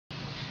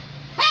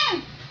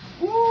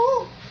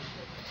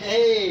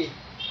Hey.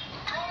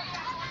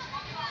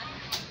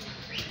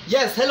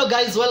 Yes, hello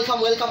guys,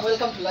 welcome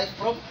to Life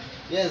Prop.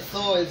 Yes,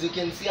 so as you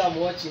can see, I'm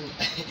watching.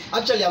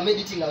 Actually, I'm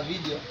editing a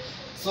video.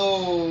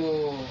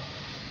 So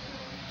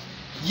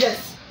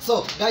yes,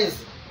 so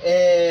guys,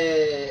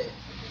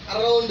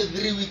 around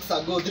 3 weeks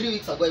ago,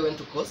 I went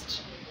to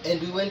Coast,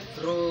 and we went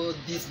through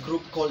this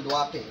group called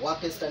WAPE.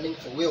 WAPE standing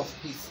for Way of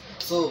Peace.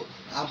 So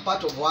I'm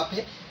part of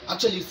WAPE.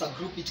 Actually, it's a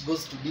group which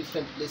goes to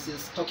different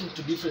places, talking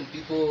to different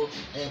people,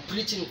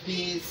 preaching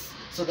peace,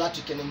 so that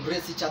we can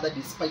embrace each other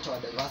despite our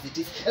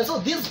diversities. And so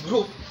this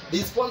group, they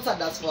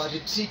sponsored us for a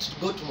retreat to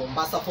go to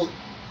Mombasa for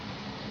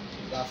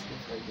Thursday,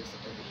 Friday,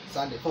 Saturday,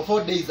 Sunday, for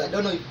 4 days. I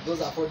don't know if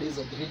those are 4 days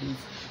or 3 days,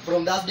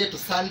 from Thursday to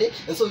Sunday.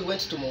 And so we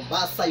went to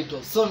Mombasa. It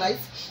was so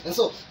nice. And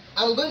so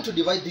I'm going to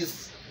divide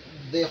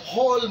the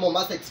whole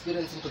Mombasa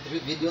experience into 3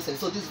 videos. And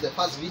so this is the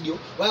first video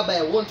whereby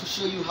I want to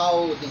show you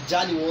how the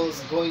journey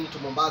was going to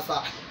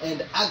Mombasa.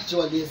 And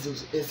actually,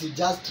 as you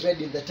just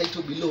read in the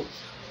title below,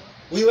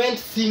 we went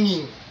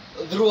singing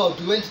throughout.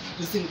 We went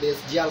using the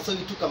SGR. So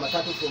we took a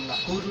matatu from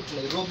Nakuru to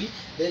Nairobi,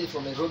 then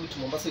from Nairobi to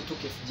Mombasa we took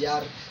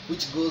SGR,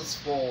 which goes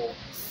for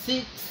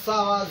 6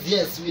 hours.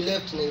 Yes, we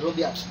left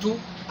Nairobi at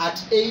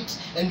 8,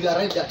 and we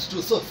arrived at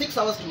 2. So 6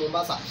 hours to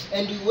Mombasa,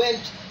 and we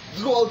went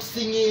throughout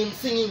singing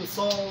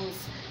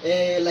songs.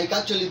 Like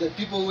actually the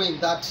people were in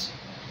that,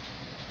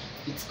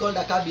 it's called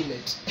a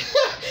cabinet.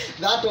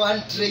 That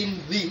one train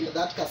thing,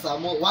 that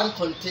Kasamo, one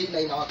container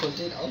in our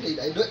container. Okay,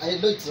 I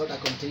know it's not a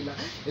container.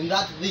 In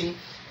that thing,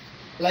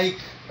 like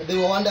they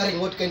were wondering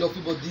what kind of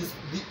people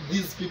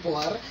these people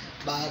are.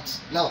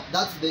 But now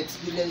that's the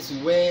experience.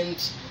 We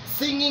went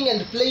singing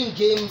and playing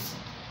games,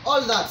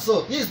 all that.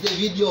 So here's the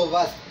video of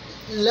us.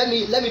 Let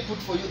me put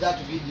for you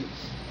that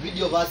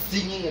video of us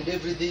singing and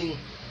everything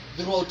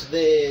throughout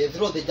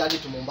the journey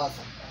to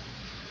Mombasa.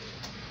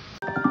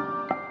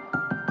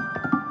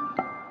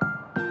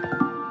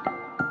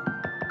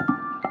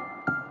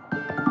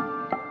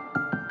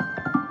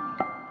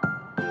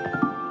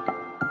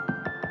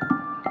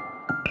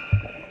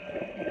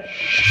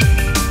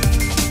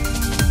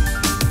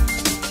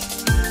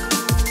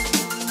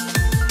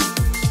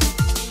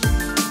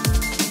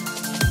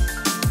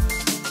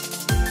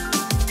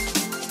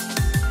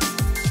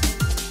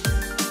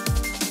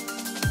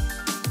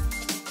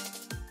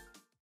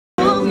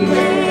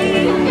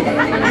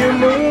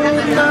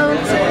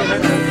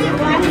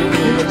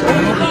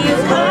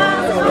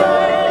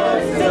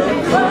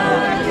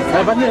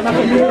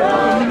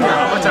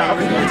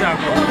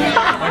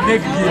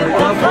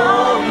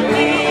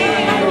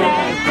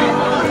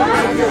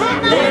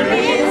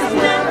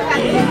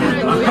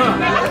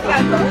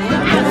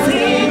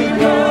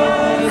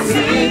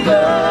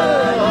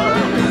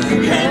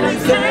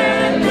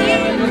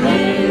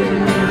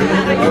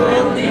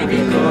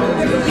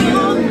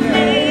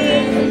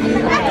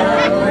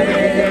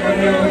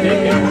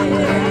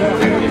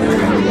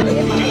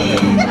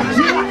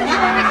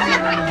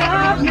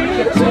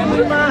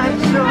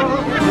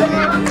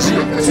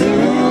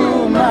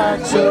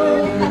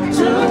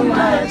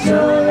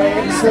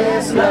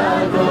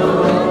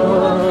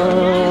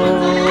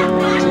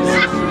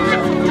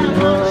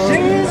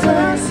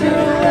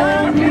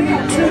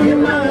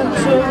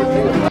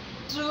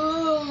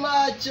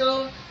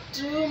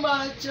 Too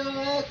much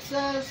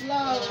excess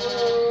love.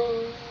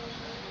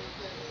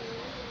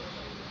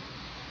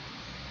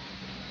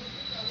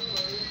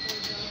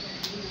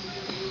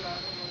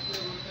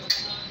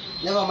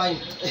 Never mind.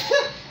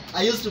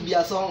 I used to be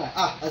a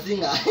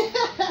singer.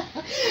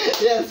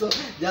 Yeah, so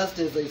just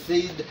as I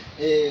said,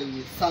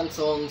 we sang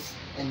songs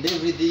and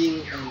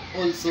everything, and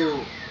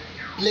also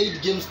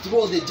played games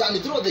throughout the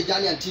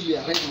journey until we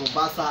arrived in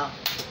Mombasa,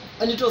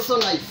 and it was so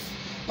nice.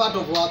 Part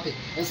of WAPE.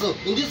 And so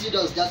in this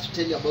video I was just to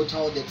tell you about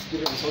how the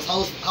experience was,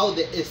 how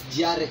the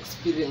SGR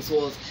experience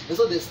was. And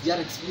so the SGR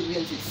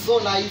experience is so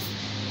nice,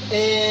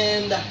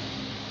 and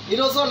it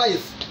was so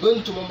nice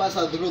going to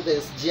Mombasa through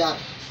the SGR.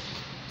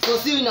 So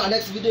see you in our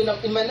next video.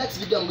 In my next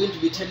video I'm going to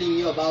be telling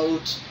you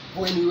about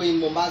when we were in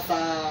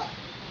Mombasa,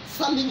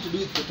 something to do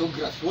with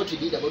photography, what we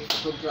did about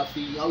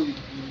photography, how we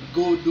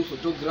go do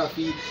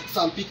photography,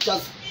 some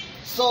pictures.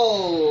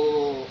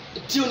 So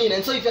tune in.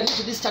 And so if you're new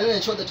to this channel,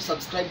 ensure that you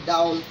subscribe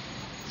down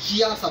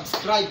here,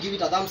 subscribe, give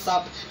it a thumbs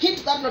up,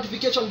 hit that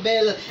notification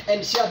bell,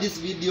 and share this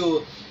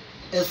video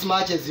as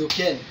much as you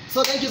can.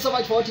 So thank you so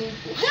much for watching.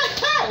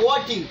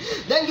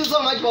 Thank you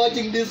so much for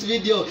watching this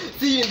video.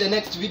 See you in the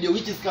next video,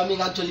 which is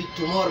coming actually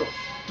tomorrow.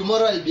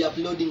 I'll be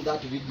uploading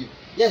that video.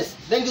 Yes,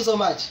 thank you so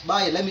much.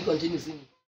 Bye. Let me continue singing.